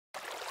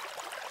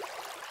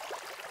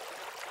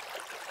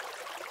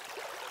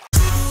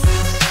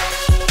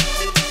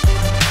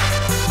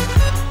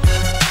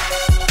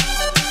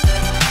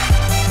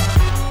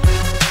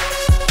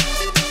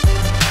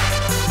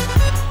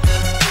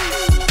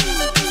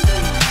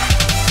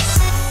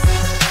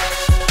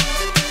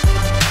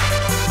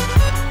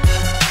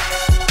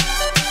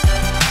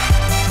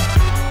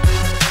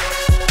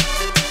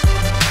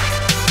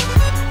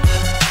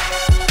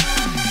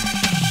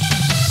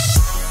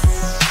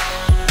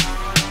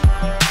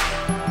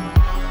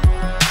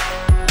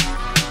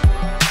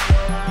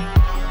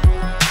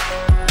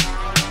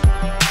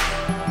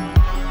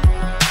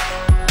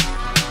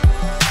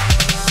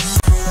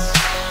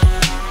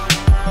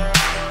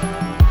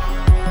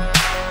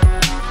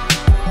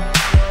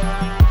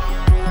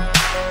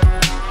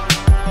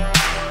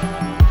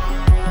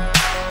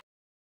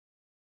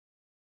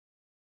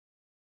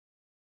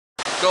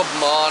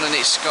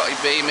it's Scotty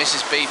B,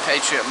 Mrs B,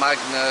 Patriot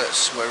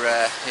Magnets. We're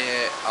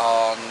here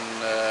on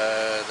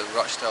the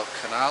Rochdale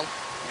Canal,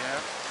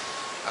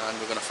 and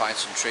we're going to find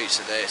some treats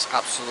today. It's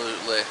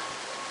absolutely,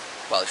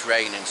 well, it's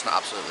raining. It's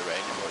not absolutely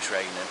raining, but it's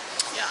raining.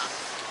 Yeah.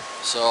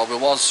 So we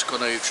was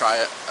going to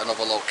try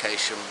another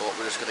location, but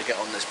we're just going to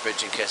get on this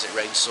bridge in case it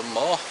rains some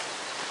more.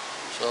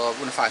 So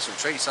we're going to find some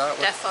treats,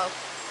 aren't we? Defo.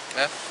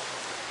 Yeah.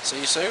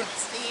 See you soon.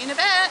 See you in a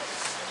bit.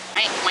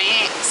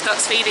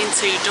 Scott's feeding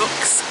 2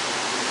 ducks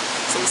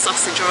some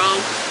sausage roll,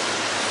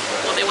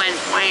 but they went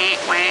wah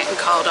wah and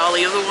called all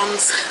the other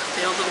ones.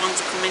 The other ones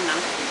are coming now.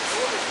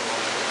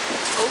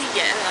 Oh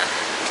yeah,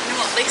 you know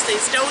what this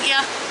is, don't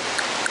ya?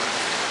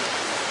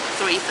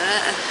 3:30.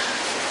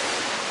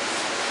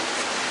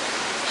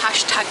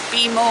 Hashtag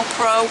be more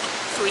pro.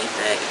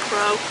 3:30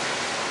 pro.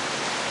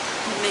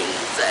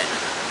 Amazing.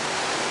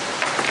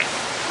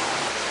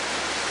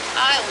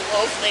 I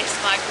love this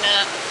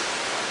magnet.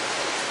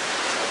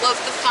 I love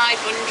the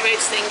 500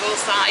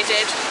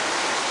 single-sided.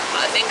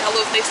 But I think I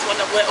love this one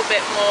a little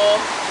bit more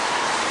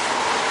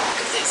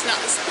because it's not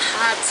as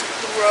hard to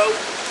throw.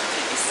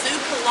 It's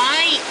super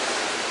light,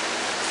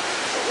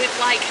 but with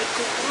like a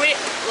grip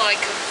like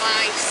a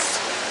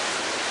vice.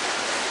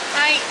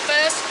 Right,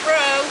 first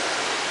throw.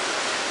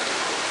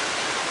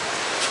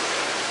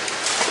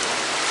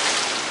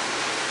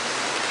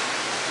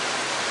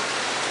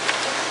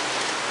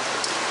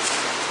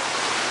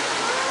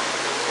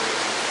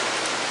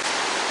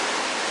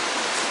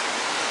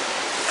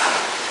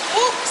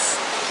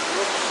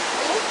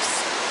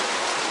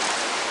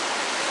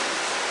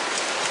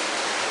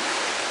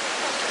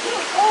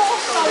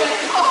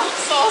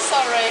 So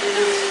sorry.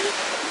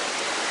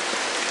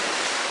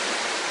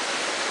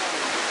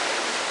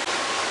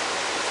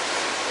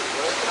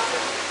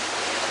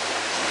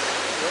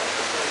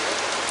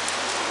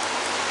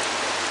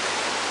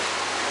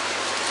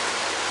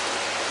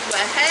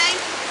 Well, hey,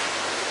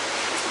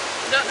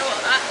 don't know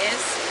what that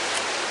is.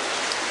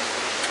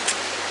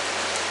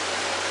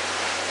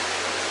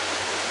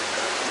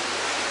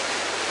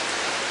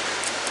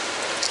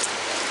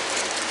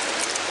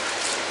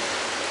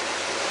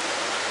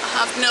 I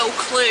have no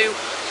clue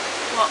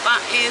what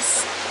that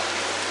is.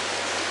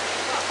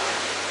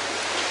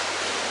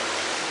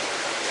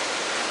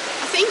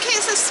 I think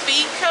it's a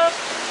speaker.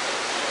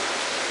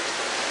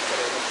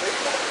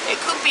 It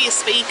could be a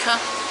speaker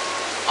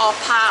or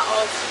part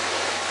of.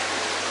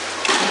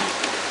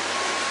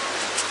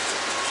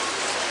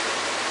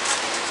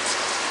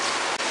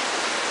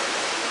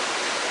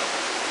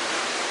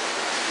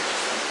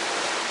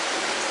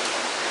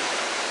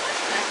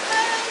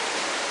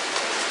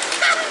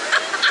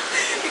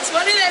 It's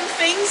one of them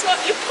things what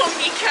you pump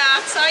your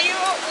car tyre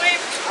up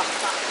with.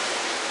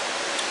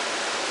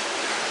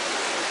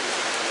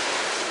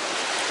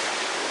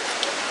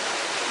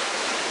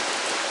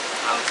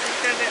 How to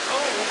get it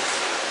off?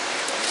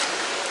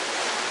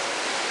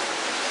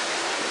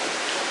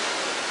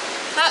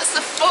 That's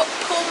the foot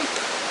pump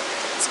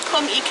to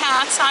pump your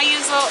car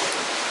tyres up.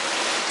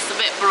 It's a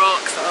bit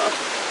broke though.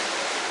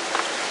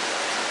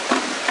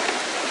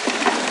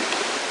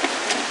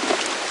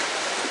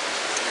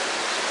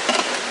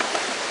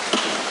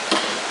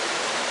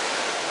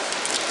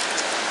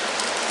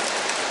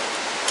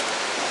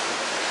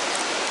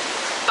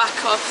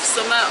 Back off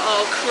something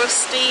all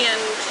crusty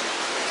and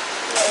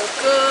all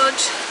good.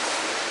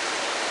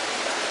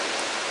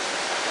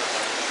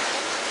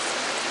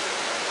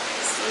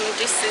 Some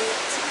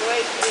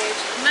disintegrated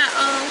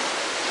metal,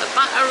 a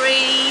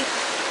battery.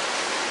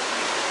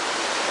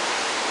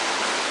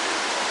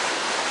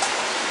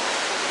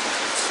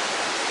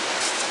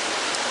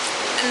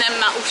 And then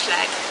metal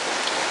slag.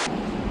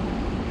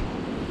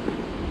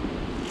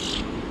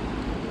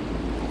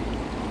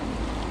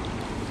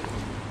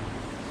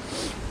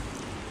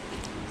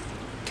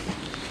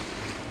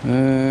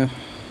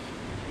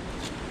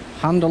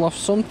 Handle off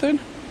something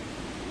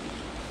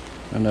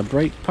and a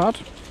brake pad.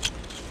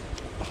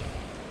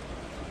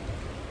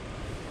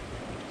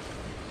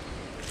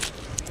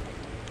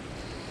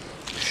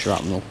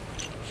 Shrapnel.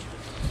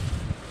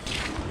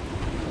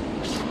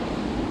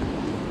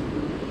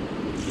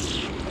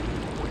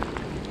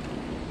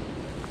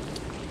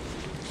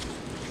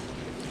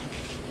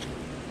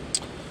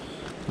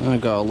 I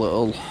got a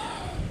little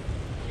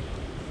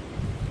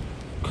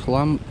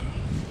clamp.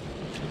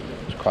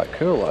 It's quite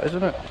cool, that,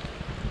 isn't it?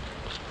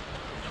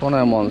 It's one of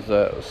them ones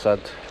that said,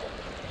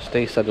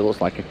 Steve said it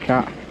looks like a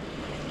cat,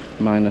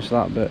 minus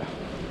that bit.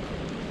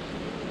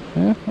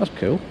 Yeah, that's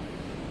cool.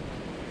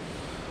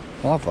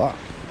 I'll have that.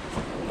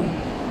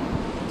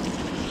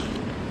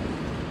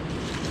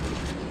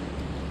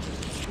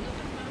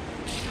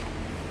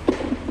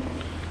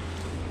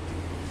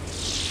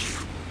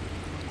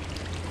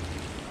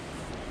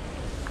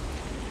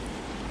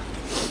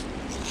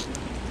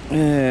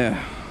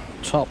 Yeah,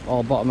 top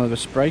or bottom of a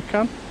spray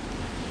can.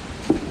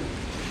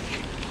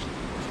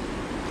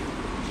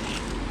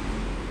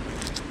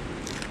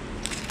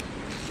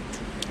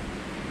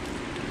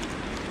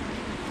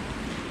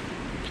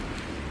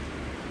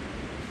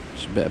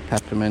 Just a bit of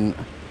peppermint,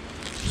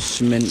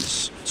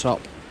 mince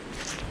top.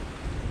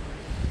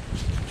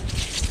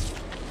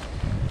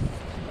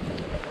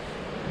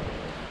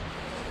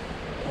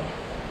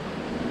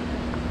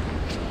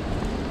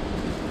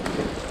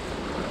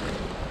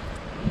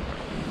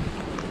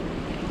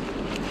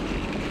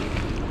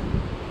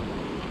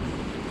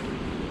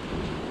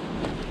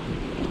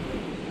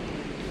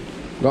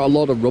 Got a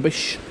load of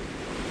rubbish.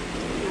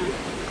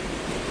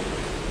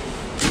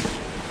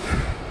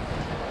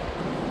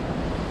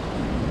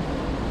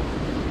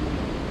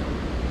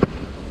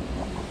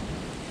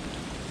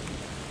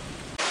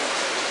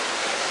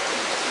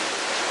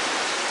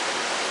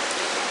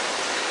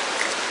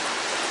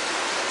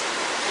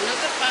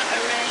 Another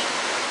battery.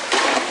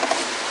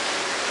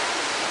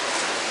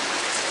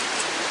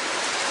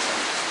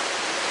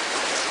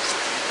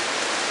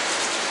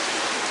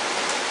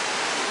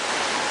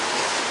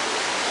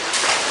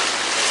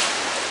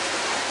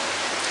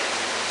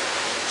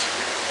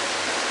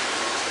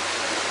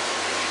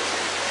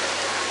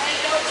 Hey,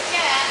 don't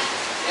forget.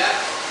 Yeah.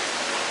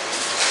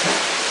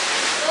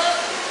 Look,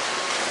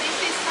 this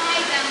is my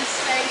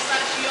downstairs,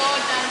 that's your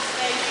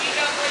downstairs. You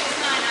don't go into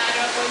mine, I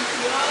don't go into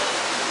yours.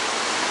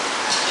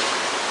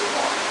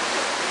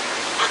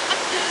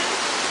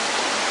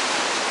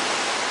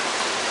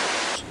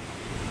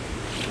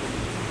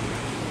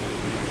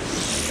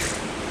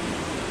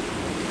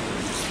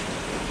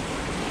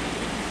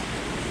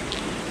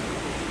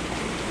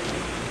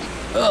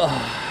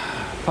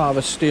 Part of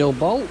a steel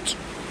bolt.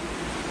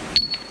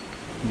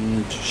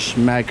 And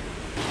smeg.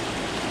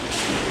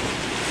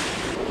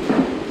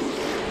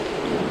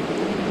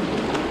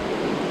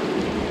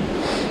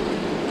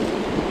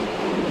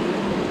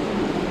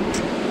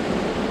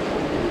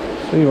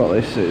 See what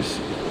this is.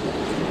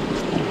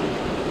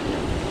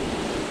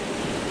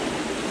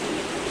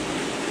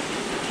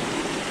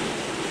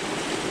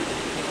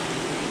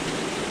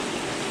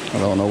 I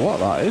don't know what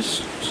that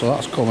is, so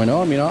that's coming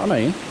home, you know what I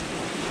mean?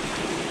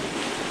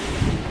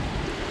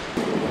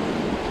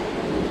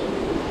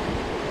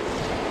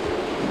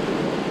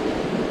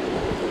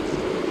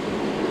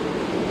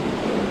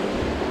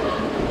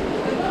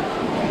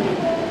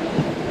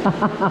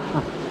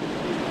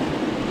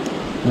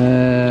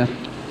 I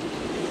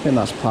think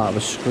that's part of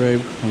a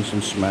screw and some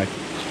smeg.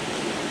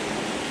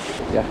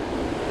 Yeah,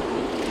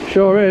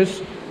 sure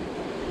is.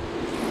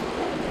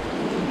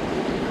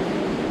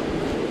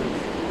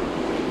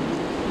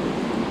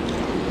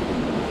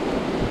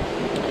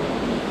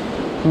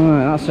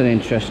 Right, that's an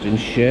interesting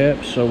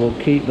shape, so we'll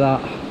keep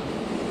that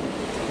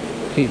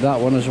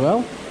one as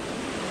well.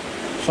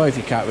 Sorry if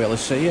you can't really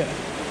see it.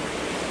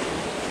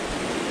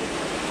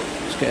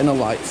 It's getting a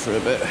light for a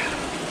bit.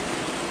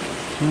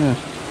 Yeah.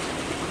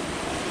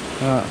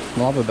 Right,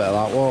 we'll have a bit of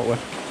that, won't we?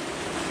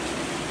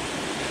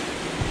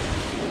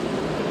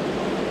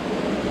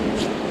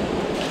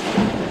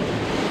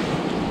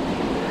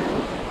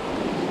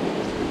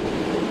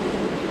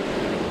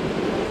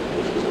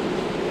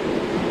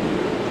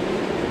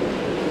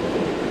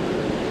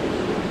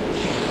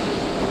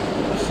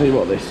 Let's see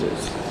what this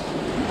is.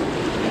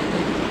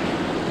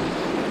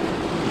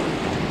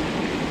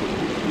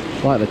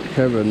 It's like the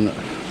current,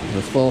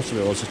 the force of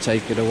it was to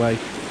take it away.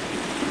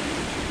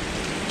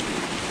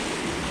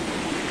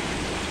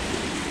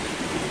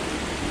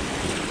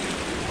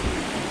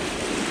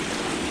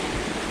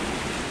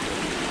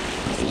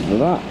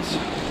 That.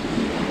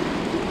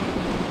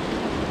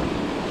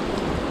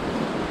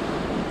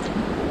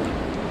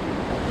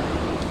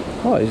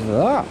 What is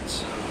that?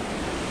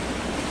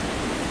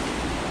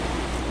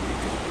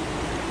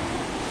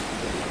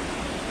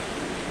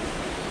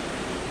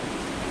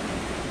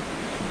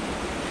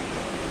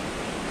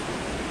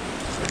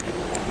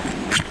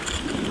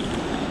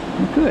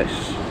 Look at this.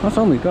 That's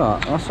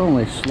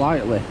only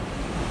slightly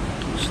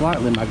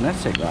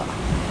magnetic, that.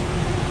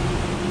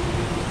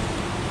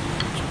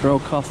 Just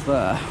broke off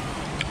there.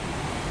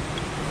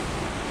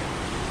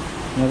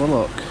 Have a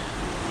look.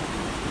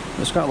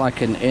 It's got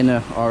like an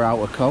inner or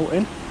outer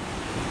coating,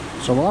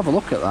 so we'll have a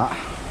look at that.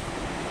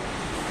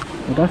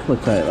 We'll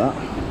definitely take that.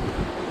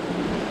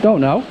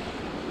 Don't know.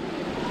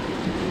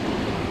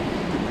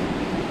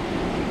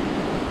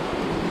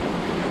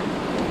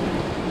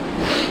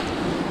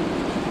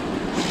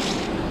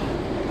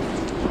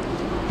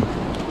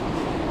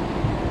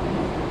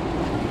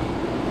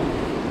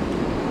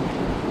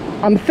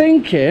 I'm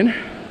thinking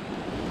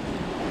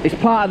it's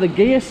part of the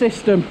gear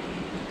system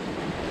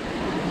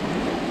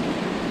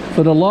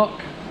for the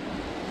lock.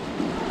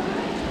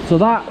 So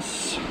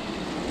that's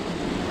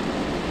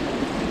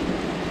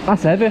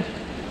heavy. I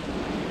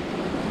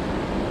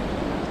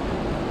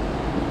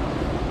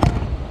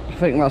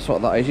think that's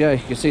what that is. Yeah, you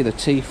can see the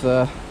teeth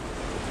there.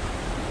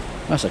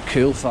 That's a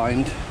cool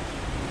find.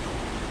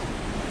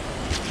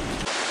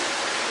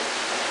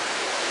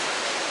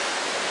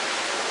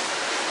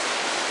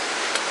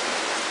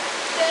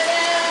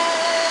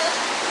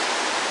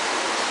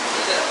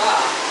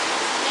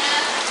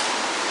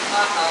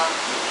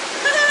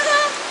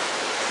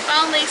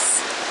 Found this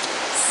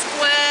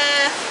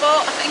square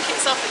foot, I think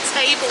it's off a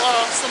table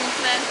or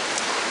something.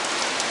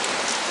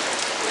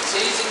 It's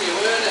teasing you,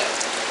 weren't it?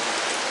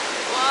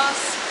 It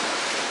was.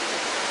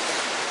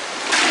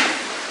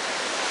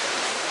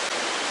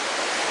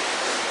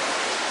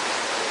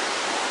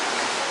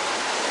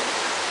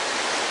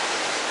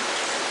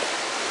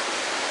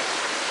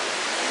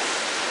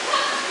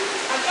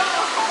 I got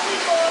a holly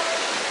bush.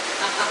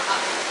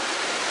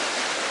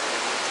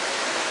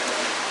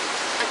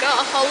 I got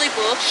a holly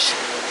bush.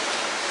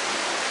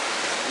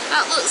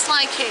 That looks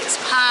like it's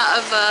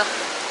part of a,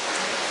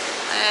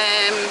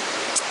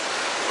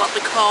 what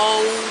they're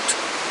called.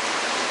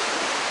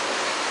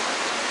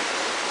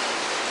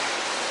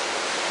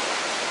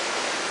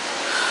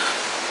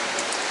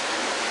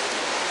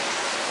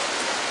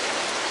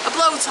 A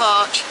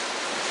blowtorch.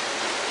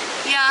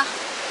 Yeah.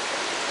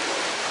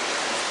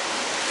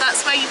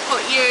 That's where you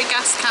put your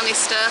gas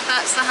canister.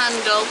 That's the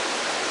handle.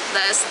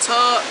 There's the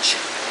torch.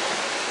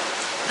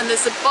 And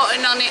there's a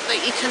button on it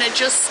that you can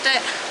adjust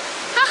it.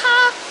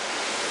 Haha!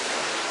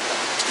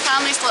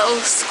 Found this little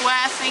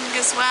square thing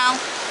as well.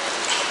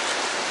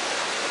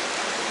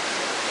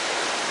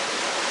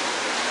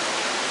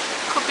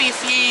 Could be a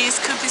fuse,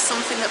 could be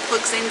something that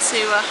plugs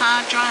into a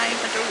hard drive,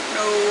 I don't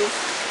know.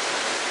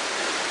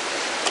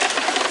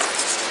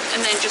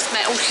 And then just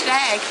metal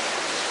stag.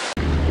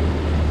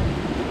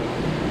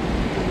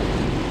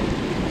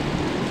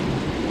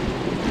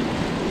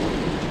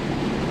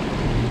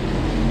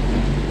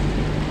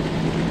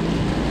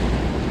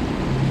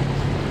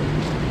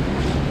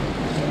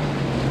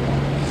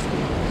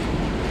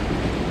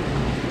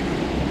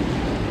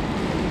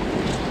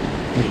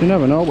 You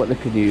never know what they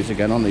could use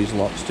again on these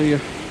locks, do you?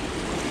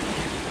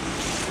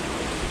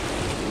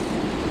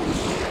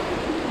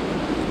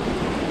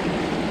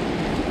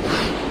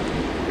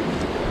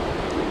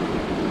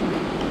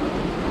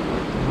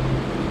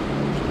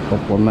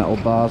 Couple of metal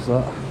bars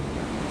that.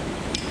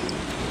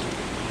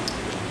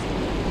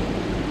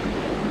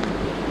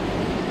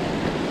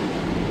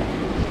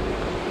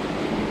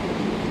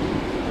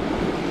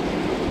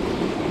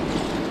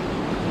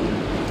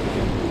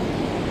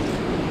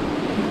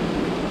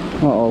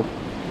 Uh-oh.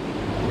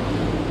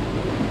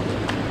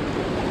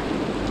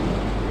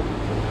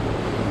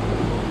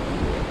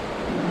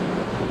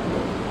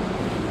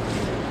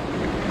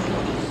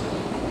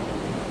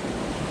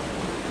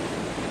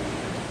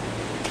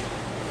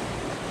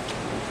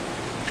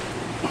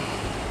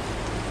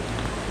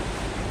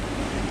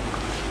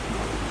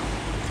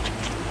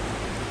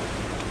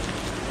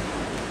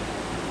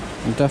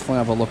 We'll definitely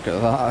have a look at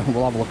that.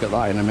 We'll have a look at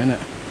that in a minute.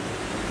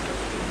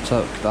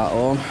 Tuck that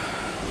on.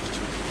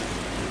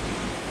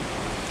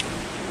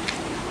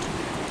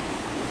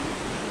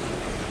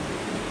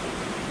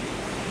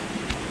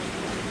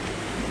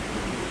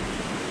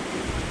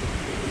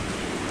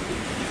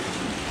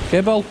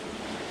 Kibble.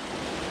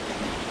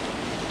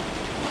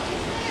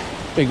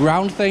 Big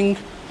round thing.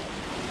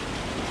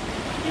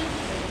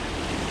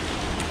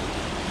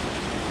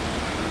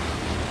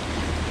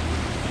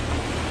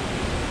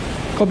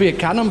 Could be a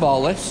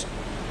cannonball, this.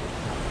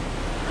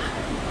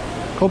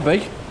 Could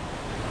be.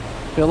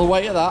 Feel the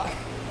weight of that.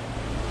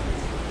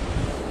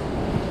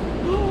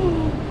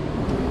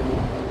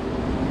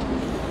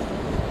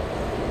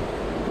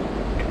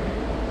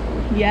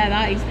 Yeah,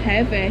 that is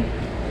heavy.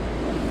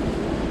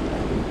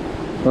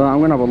 Well, I'm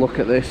going to have a look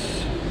at this.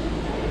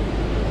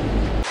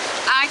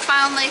 I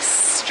found this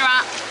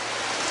strap.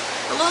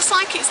 It looks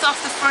like it's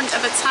off the front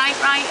of a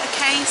typewriter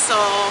case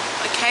or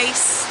a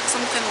case,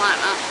 something like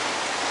that.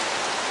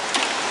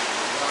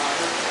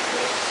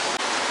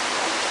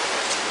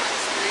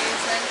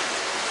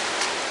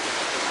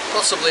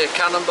 Possibly a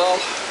cannonball.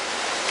 Okay,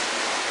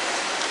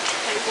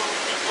 well,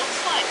 it looks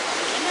like one,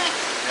 doesn't it?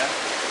 Yeah.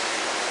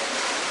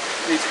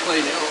 Need to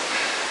clean it up.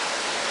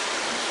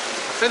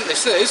 I think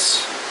this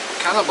is a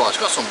cannonball. It's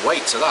got some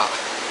weight to that.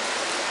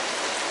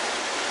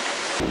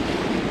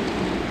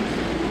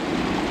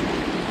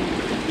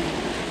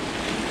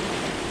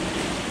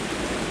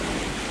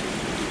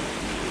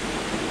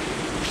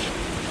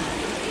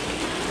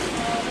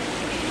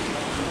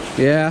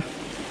 Yeah.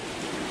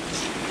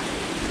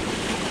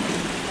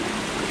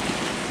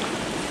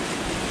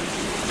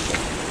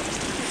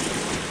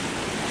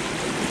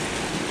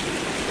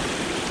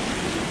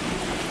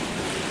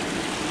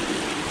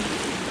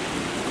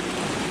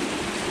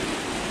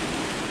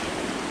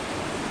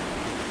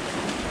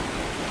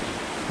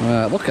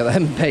 Look at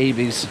them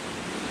babies.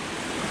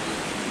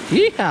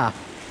 Yeah.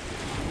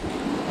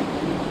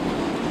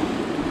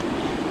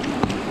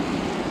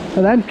 Look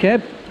at them,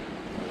 kid.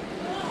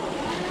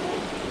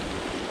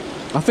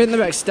 I think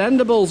they're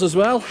extendables as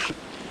well.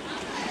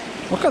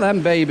 Look at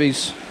them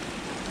babies.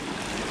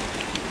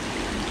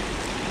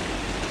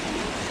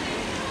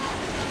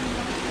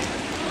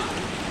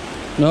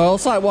 No, it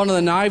looks like one of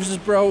the knives is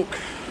broke.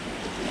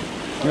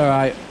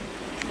 Alright.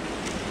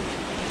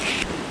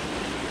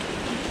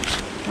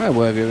 They're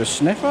worthy of a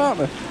sniff, aren't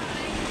they?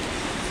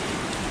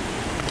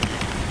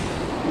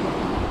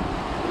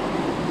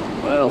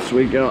 What else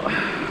we got?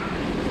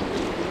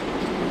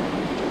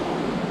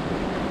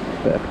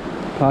 Bit of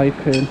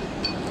piping.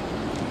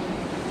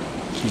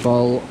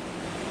 Bolt.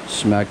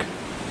 Smeg.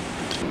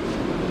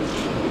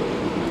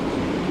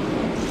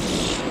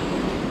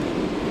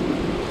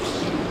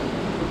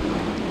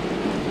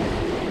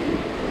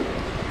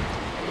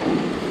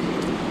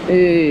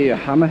 A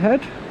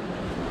hammerhead.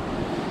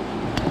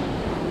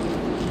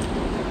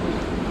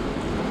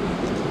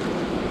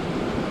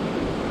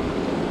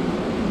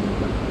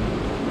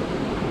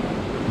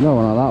 No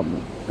one of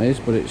that is,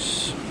 but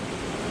it's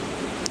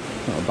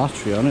got a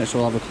battery on it, so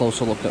we'll have a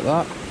closer look at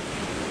that.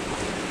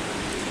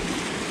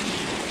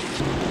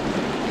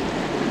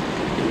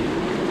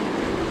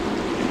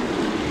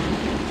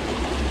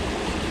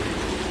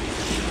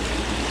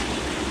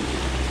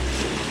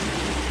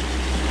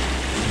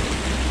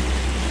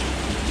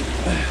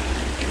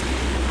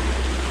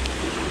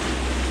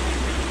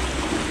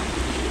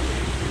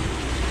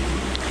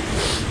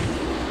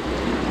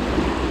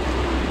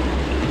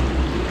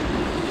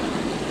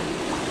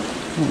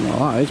 don't know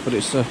what that is, but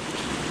it's a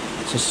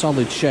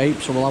solid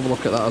shape, so we'll have a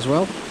look at that as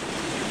well.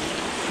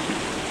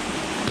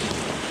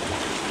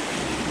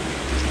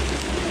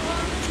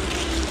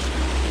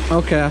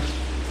 Okay.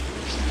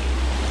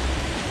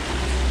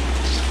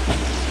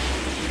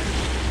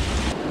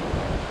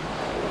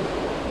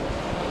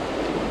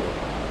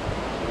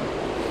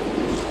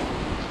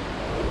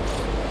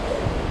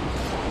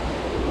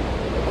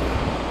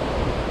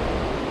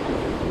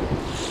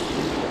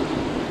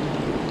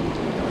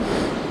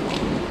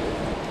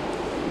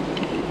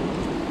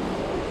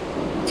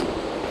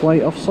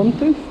 Plate off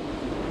something.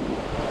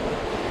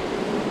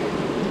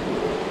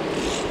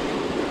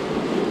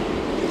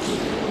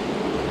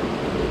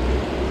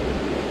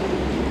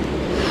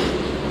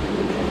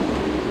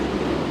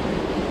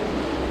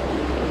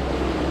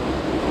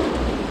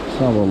 Let's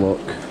have a look.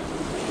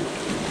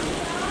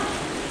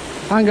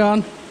 Hang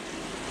on.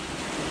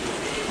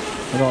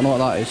 I don't know what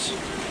that is.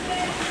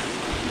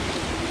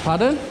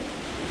 Pardon?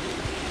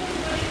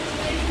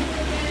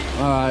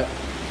 Alright.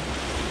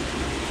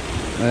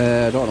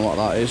 I don't know what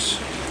that is.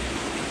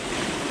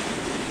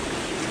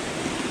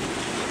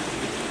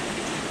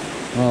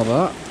 All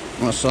that.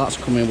 So that's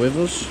coming with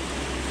us.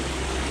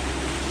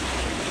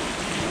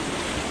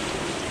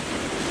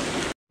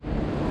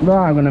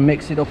 Right, I'm going to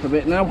mix it up a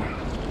bit now.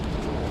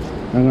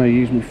 I'm going to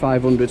use my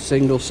 500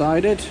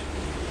 single-sided,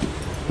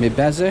 my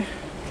Bezzy.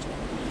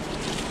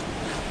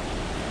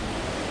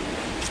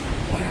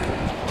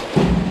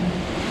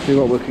 See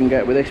what we can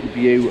get with this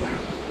beaut.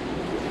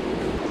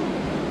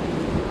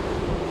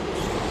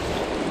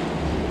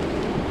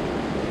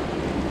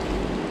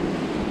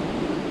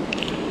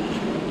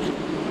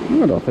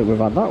 I don't think we've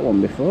had that one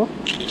before.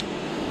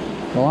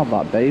 We'll have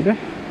that baby.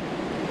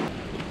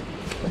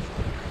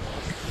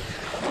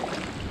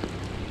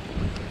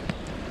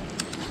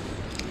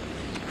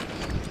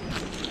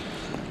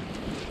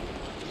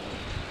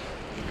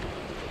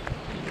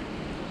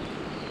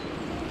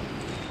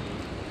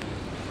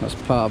 That's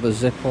part of a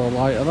Zippo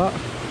lighter, that.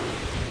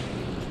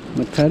 And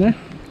a penny.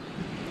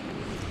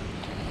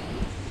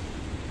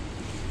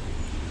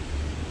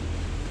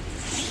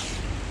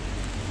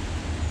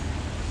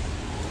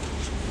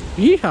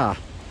 Yeehaw!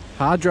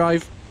 Hard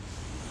drive.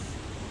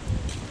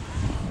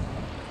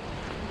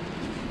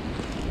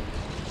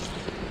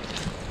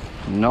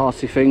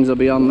 Naughty things will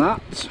be on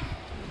that.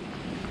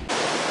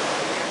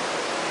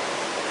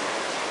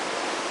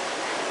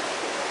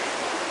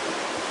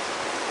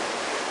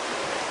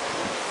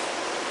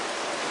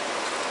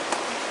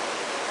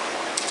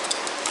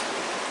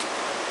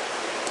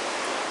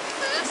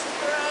 First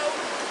throw.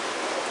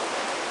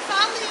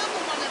 Found the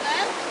other one of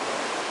them.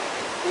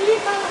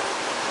 Yeehaw!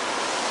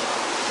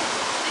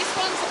 This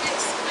one's a bit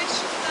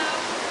squished though.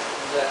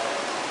 Yeah.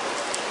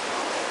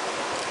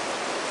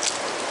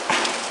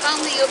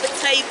 Found the other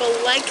table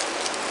leg. A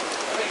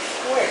bit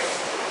squished.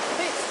 A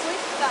bit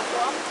squished, that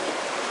one.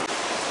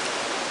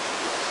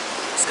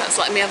 Scott's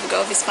letting me have a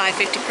go of his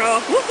 550 Pro.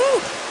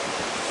 Woohoo!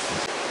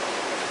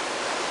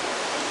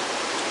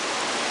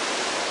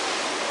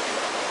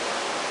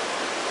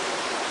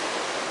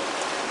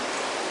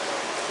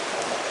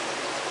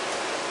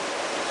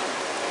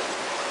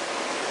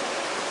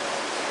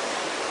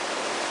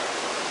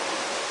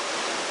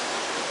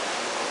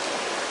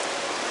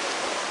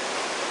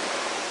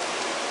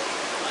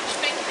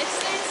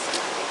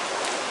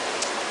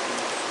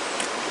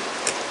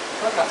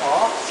 Like a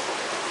horse.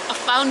 I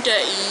found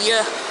it,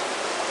 yeah.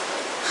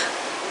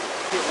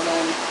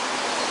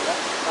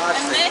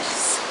 And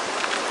this?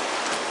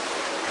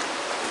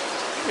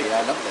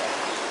 Yeah, not there.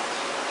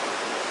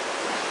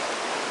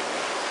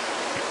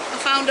 I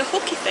found a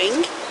hooky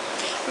thing.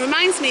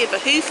 Reminds me of a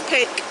hoof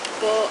pick,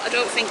 but I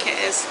don't think it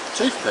is.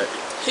 Toothpick.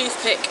 Hoof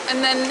pick.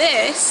 And then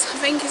this, I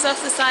think, is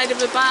off the side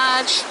of a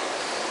barge.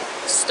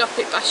 Stop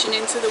it bashing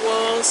into the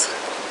walls.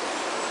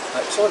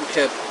 Excellent,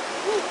 kid.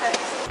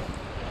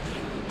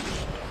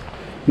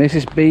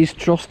 Mrs. B's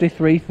trusty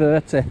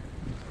 330.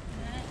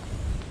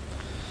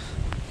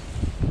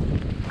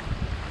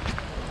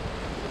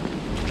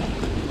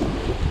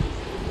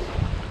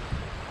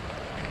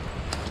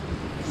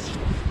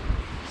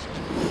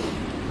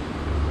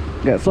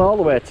 Gets all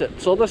the way to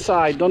the other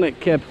side, doesn't it,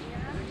 Kib?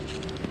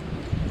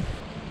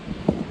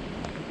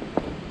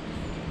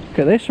 Look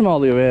at this from all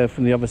the way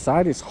from the other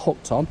side, it's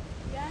hooked on.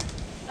 Yeah,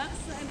 that's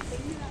the same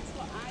thing, that's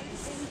what I've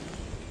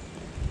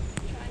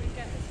been trying to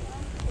get as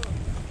well,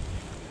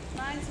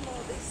 but mine's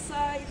more this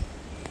side.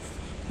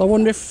 I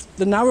wonder if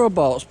the narrow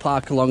boats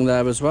park along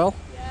there as well.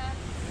 Yeah,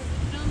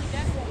 you can only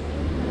get one,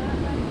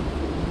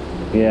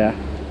 can't you? Yeah,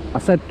 I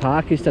said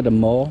park instead of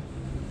moor.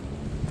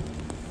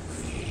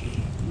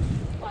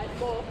 Like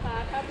moor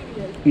park, haven't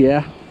you?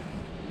 Yeah.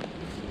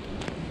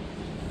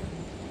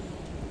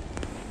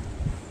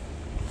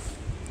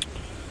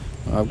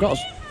 I've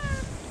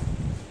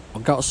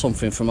got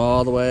something from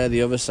all the way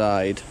the other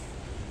side.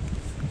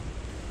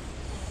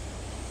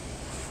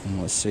 And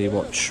let's see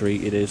what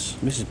treat it is.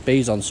 Mrs.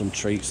 B's on some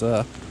treats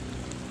there.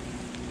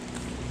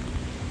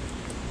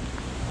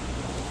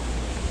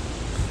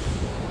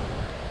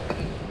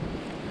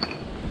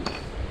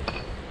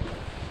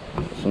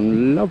 So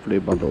some lovely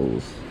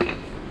bubbles.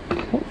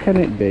 What can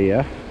it be,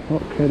 yeah?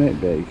 What can it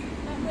be?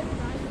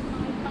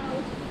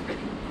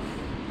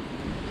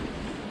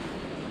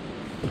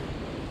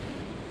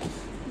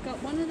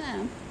 Got one of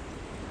them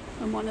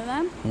and one of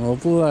them.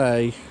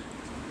 Lovely.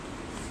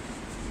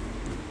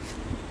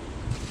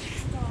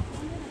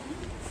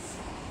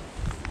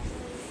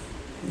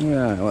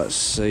 Yeah, let's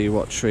see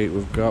what treat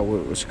we've got.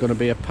 It's going to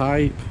be a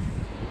pipe,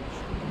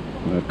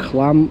 a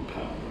clamp.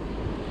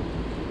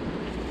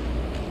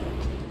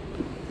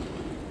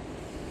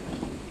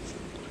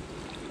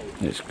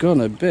 It's going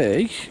to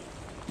be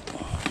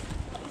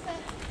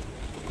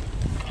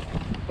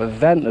a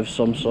vent of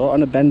some sort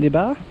and a bendy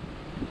bar.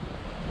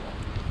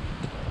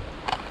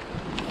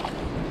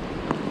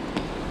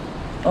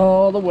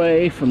 All the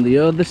way from the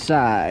other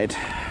side.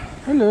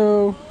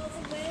 Hello.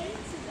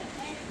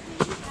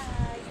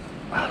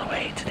 All the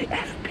way to the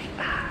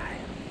FBI.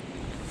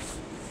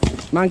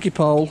 Monkey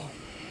pole.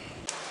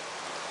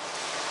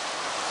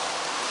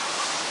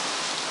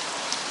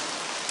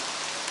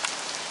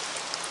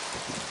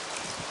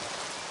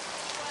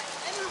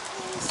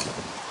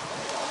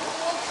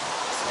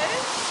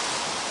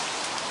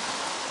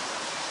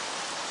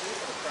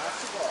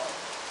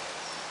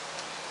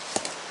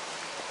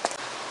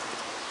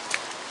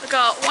 I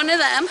got one of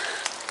them,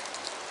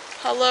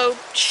 hollow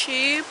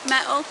tube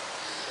metal,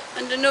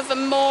 and another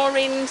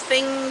mooring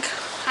thing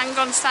hang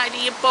on side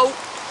of your boat.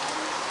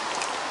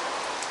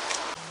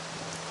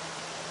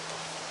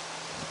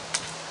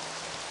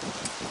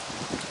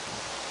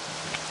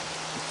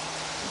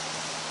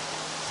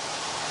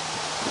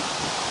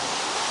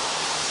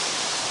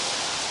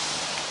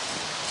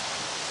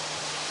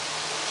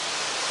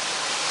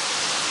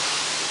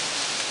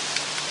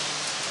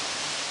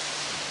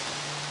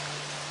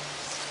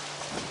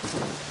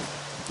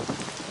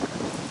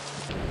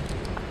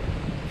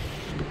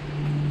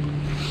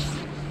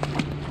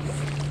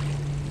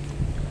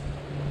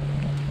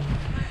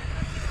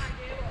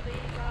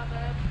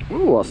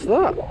 Ooh, what's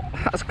that?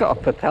 That's got a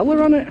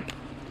propeller on it.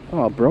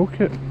 Oh, I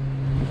broke it.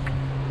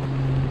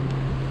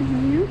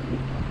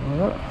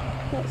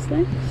 What's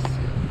this?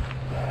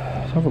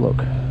 Let's have a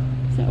look.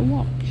 Is it a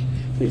watch?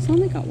 But it's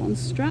only got one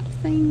strap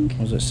thing. What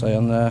does it say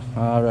on there?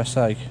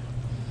 RSA.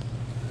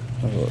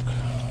 Have a look.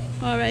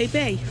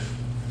 RAB.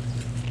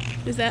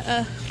 Is that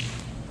a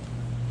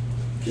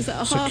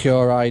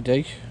Secure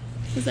ID.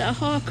 Is it a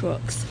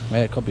Horcrux? Yeah,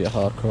 it could be a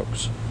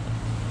Horcrux.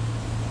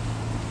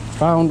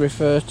 Found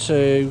refer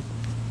to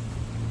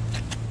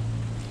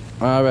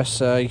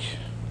RSA.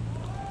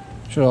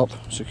 Shut up.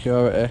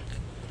 Security.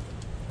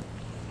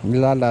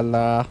 La la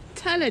la.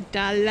 Tell her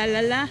da la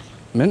la la.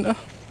 Minter.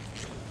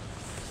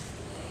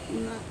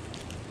 No.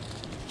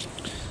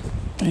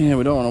 Yeah,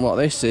 we don't know what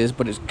this is,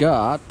 but it's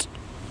got.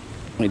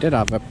 We did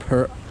have a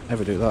propeller.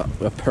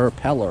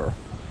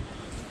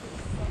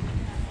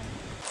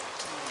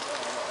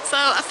 So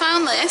I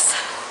found this.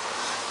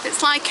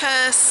 It's like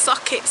a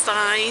socket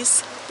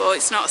size, but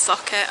it's not a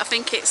socket. I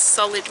think it's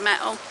solid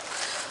metal.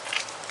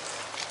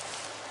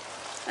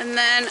 And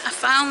then I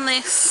found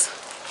this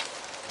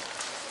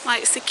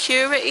like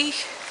security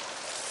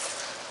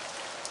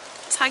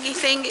taggy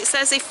thing. It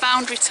says if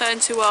found, return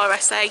to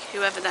RSA,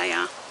 whoever they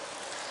are.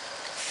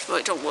 Well,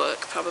 it don't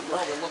work probably. Oh,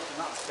 we're looking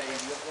at that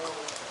baby up there.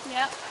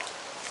 Yeah.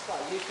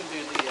 Well, you can do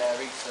the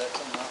research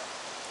on that.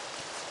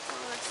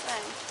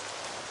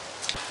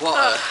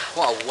 What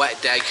What a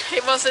wet day.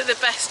 It wasn't the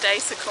best day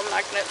to come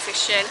magnet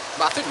fishing.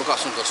 But I think we've got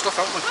some good stuff,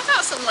 haven't we? I've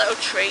got some little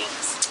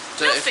treats.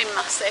 Nothing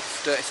massive.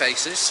 Dirty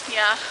faces.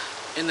 Yeah.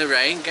 In the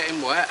rain, getting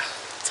wet.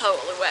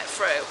 Totally wet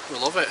through. We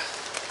love it.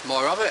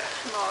 More of it.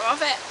 More of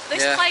it.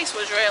 This Yeah. place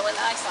was really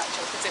nice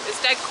actually because it was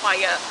dead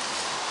quiet.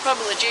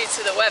 Probably due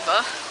to the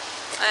weather.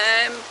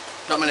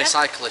 Not many yeah.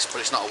 cyclists,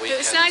 but it's not a weekend.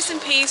 It was nice and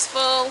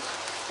peaceful.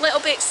 Little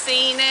bit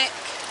scenic.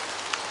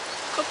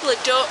 Couple of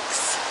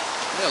ducks.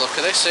 Yeah, look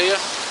at this here.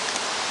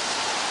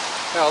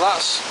 Yeah,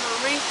 that's.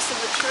 The roots of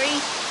the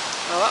tree.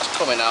 Oh, that's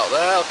coming out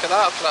there. Look at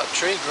that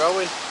tree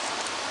growing.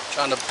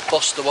 Trying to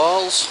bust the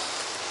walls.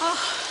 Oh.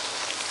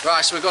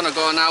 Right, so we're going to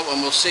go now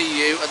and we'll see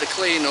you at the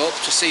clean-up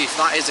to see if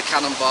that is a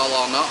cannonball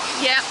or not.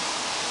 Yep.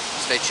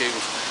 Stay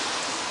tuned.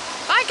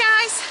 Bye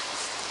guys.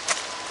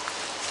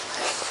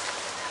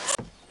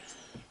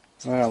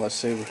 Well, let's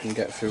see if we can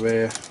get through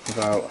here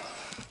without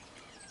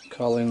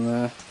Colin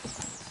there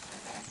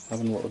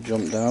having a little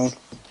jump down.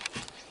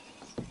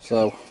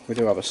 So we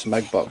do have a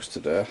smeg box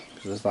today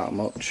because there's that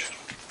much.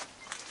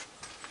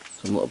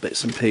 Some little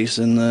bits and pieces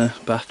in there,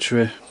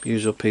 battery,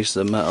 usual pieces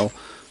of metal,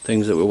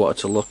 things that we wanted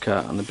to look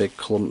at, and a big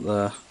clump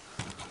there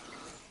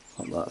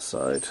on that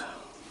side.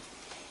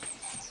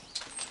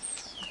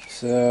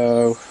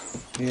 So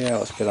yeah,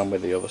 let's get on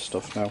with the other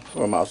stuff now.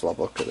 Well, I might as well have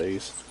a look at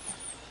these.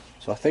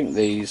 So I think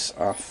these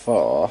are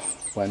for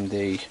when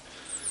the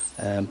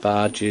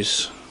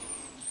barges,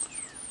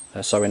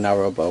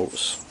 narrow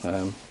boats,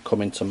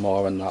 come into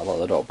moor and that, like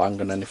they don't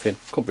bang on anything.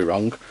 Could be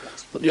wrong,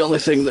 but the only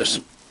thing that's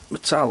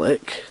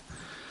metallic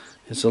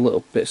is the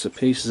little bits and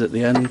pieces at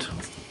the end.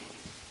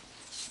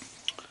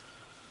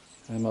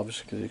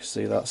 Obviously, as you can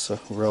see, that's a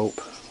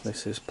rope.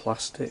 This is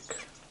plastic.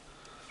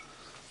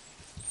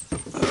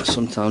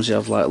 Sometimes you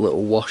have like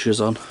little washers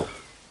on.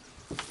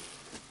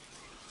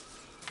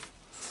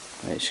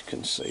 As you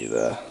can see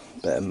there,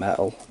 bit of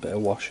metal, bit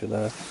of washer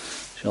there.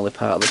 It's the only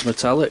part that's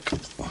metallic.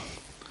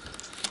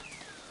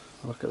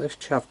 Look at this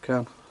chav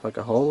can, like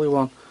a holy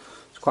one.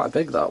 It's quite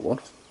big, that one.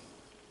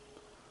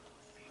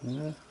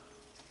 Yeah.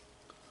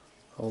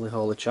 Holy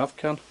chav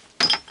can.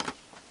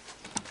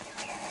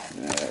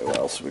 Yeah, what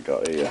else have we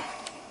got here?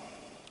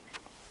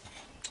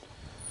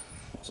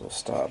 So we'll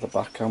start at the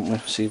back, haven't we?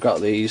 So you've got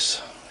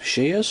these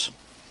shears.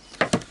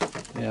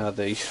 Yeah,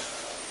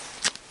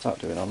 what's that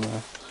doing on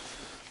there?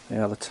 They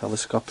are the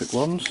telescopic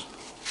ones.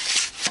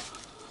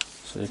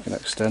 So you can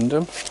extend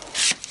them.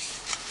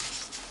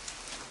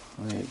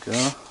 There you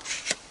go.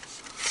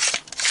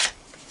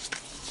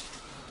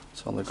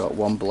 It's only got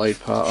one blade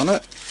part on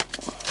it.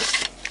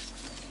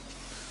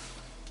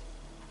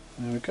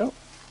 There we go.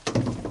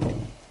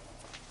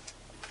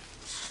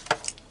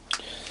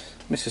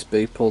 Mrs.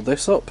 B pulled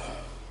this up.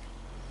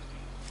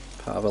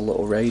 Part of a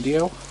little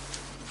radio.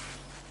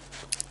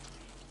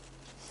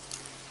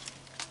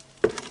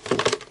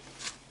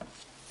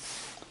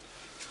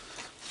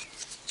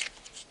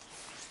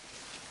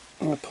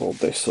 I pulled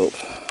this up.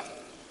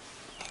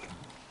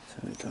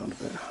 Turn it down a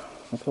bit.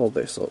 I pulled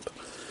this up,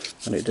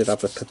 and it did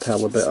have a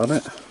propeller bit on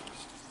it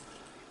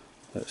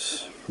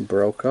that's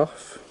broke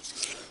off.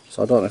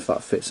 So I don't know if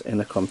that fits in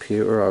a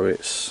computer or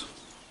it's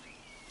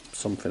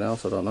something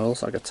else. I don't know.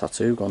 It's like a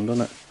tattoo gun,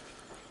 doesn't it?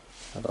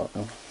 I don't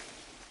know.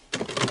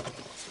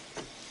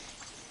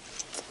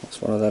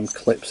 That's one of them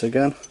clips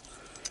again.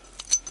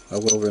 I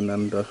will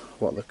remember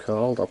what they're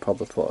called. I'll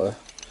probably put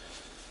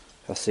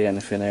if I see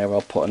anything here,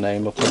 I'll put a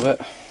name up of it.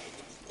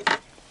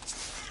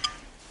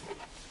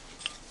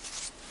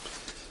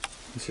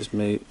 This is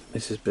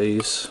Mrs.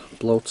 B's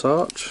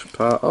blowtorch,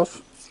 part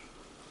of.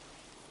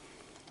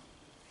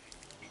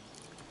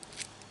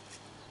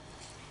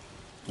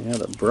 Yeah,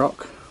 that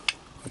broke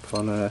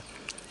upon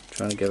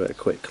trying to give it a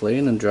quick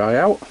clean and dry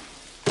out.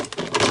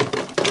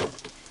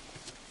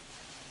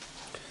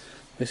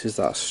 This is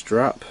that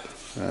strap.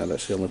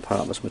 That's the only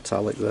part that's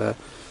metallic there.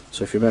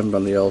 So if you remember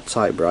on the old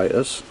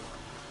typewriters,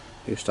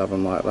 you used to have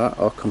them like that,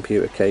 or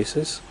computer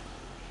cases.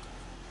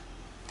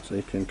 So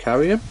you can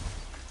carry them.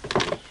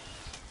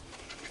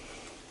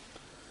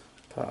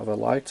 Part of a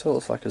lighter,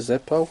 looks like a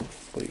Zippo,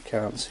 but you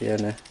can't see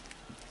any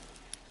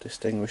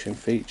distinguishing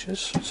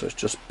features, so it's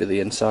just be the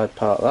inside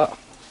part of that.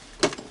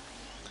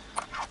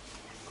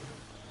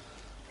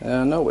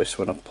 I noticed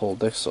when I pulled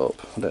this up,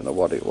 I didn't know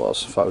what it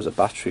was. I thought it was a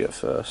battery at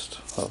first.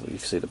 Oh, you can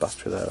see the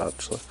battery there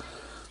actually.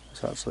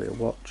 It's actually a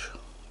watch.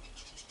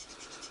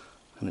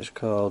 And it's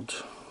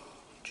called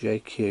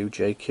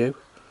JQ.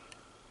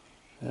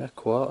 Yeah,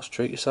 quartz,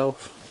 treat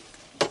yourself.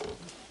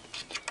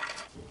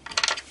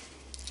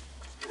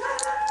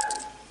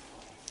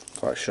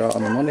 Quite short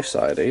on the money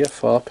side here,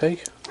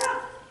 4p.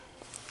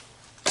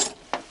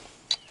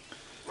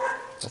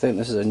 I think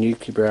this is a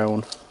Nuki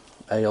Brown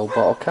ale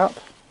bottle cap.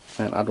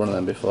 I haven't had one of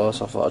them before,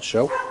 so I thought I'd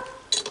show.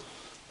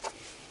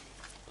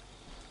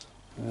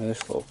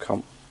 This little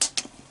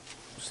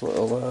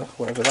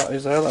whatever that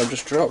is there that I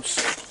just dropped.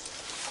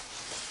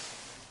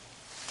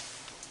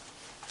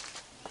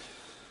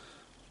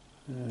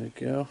 There we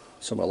go,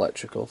 some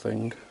electrical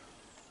thing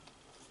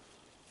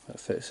that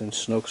fits in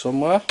snug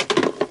somewhere.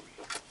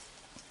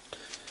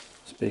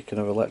 Speaking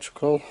of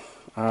electrical,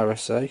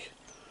 RSA,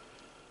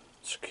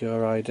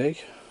 secure ID,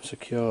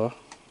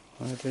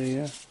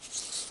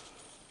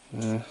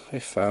 yeah.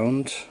 If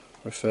found,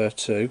 refer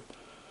to,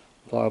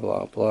 blah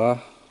blah blah.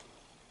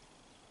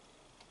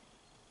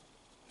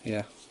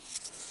 Yeah.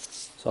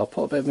 So I'll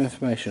put a bit of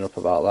information up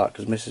about that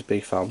because Mrs. B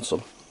found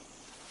some.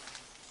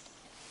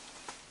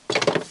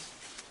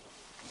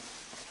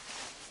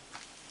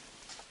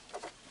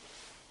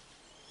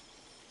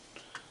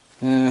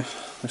 Yeah,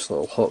 this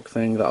little hook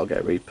thing, that'll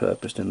get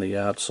repurposed in the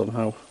yard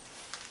somehow.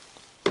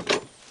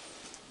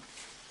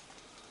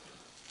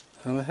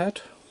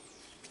 Hammerhead.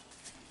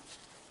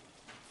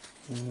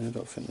 I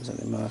don't think there's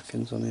any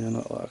markings on here,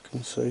 not that I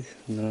can see.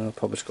 No, I'll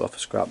probably just go off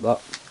and scrap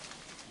that.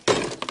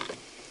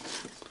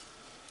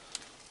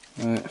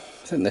 Right, I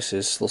think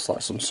this looks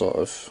like some sort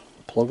of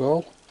plug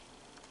hole.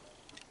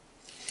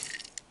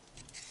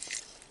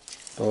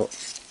 But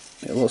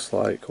it looks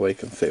like where you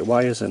can fit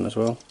wires in as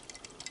well.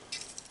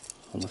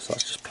 Unless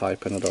that's just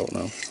piping, I don't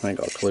know. I ain't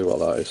got a clue what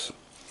that is.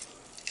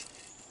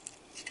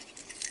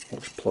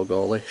 Looks plug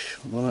hole-ish,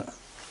 doesn't it?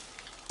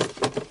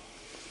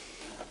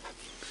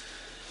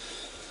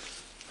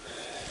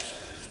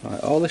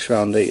 Right, all this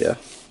round here,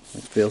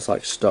 it feels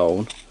like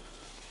stone.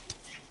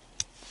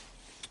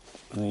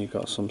 And then you've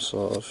got some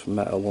sort of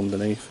metal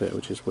underneath it,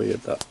 which is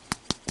weird, that.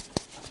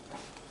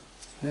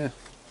 Yeah,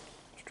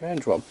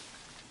 strange one.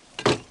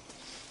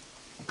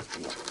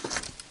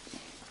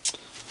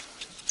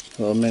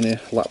 Little mini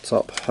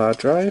laptop hard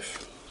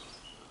drive.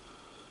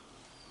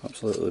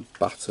 Absolutely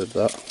battered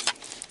that.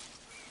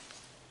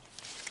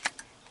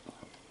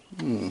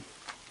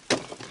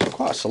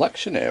 Quite a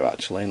selection here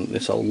actually in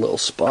this old little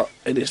spot.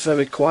 It is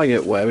very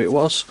quiet where it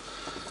was.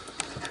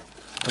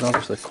 But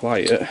obviously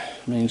quiet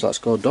means let's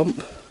go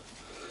dump.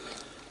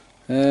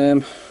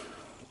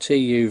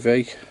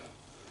 TUV.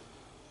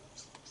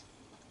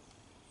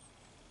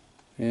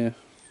 Yeah.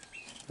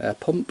 Air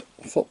pump,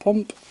 foot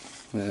pump.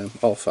 Yeah,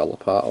 all fell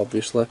apart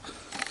obviously.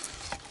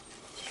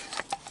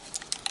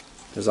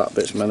 Because that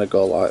bit's meant to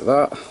go like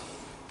that.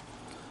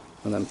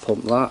 And then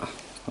pump that.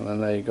 And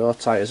then there you go,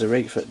 tight as a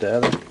reed for it there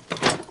then.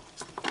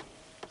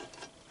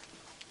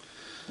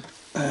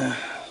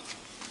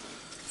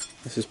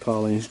 This is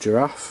Pauline's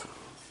giraffe.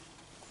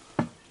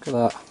 Look at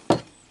that.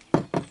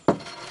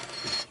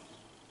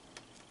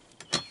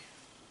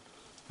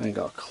 I ain't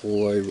got a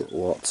clue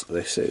what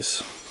this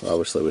is.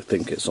 Obviously we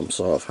think it's some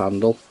sort of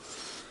handle,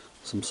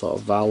 some sort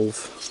of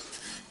valve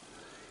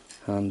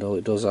handle.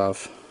 It does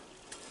have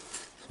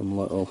some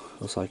little,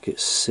 looks like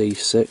it's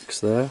C6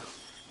 there.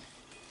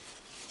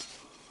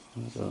 I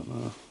don't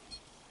know.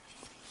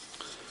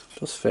 It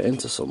does fit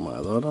into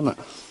somewhere though, doesn't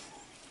it?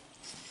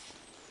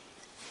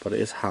 But it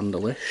is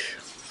handle-ish,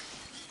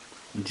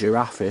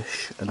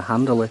 giraffe-ish and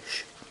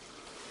handle-ish.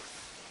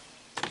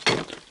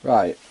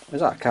 Right,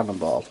 is that a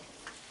cannonball?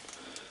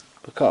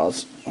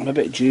 Because I'm a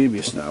bit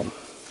dubious now.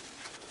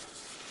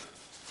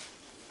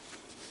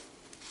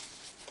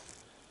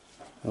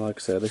 And like I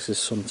said, this is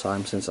some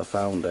time since I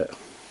found it,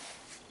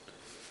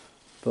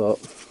 but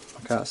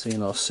I can't see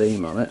no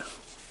seam on it.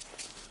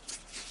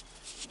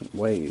 It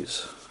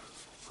weighs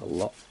a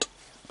lot.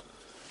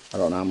 I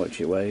don't know how much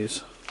it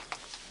weighs,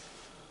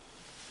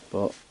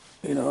 but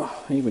you know,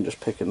 even just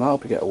picking that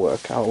up, you get a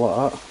workout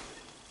like that.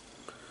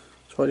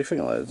 So what do you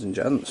think, ladies and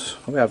gents?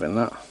 Are we having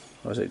that,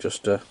 or is it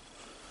just a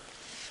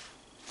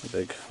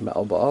big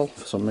metal ball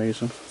for some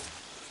reason?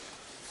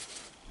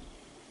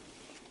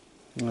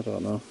 I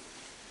don't know.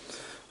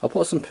 I'll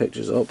put some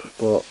pictures up,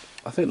 but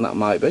I think that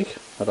might be.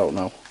 I don't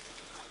know.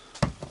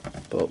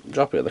 But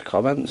drop it in the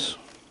comments.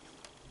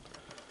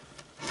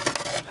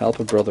 Help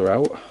a brother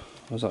out.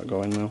 How's that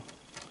going now?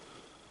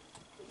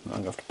 I'm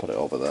going to have to put it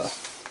over there.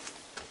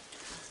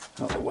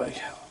 Out of the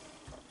way.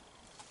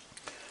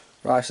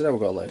 Right, so there we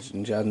go, ladies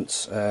and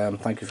gents.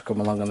 Thank you for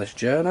coming along on this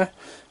journey.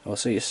 I'll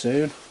see you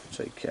soon.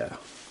 Take care.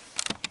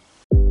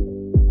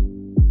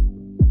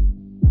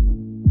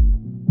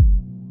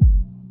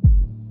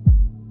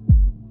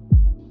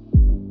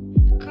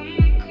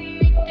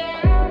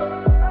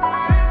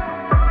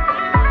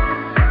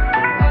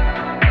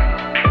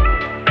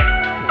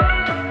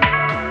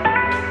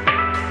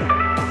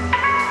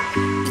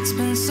 It's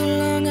been so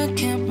long I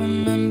can't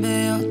remember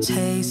your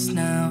taste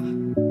now.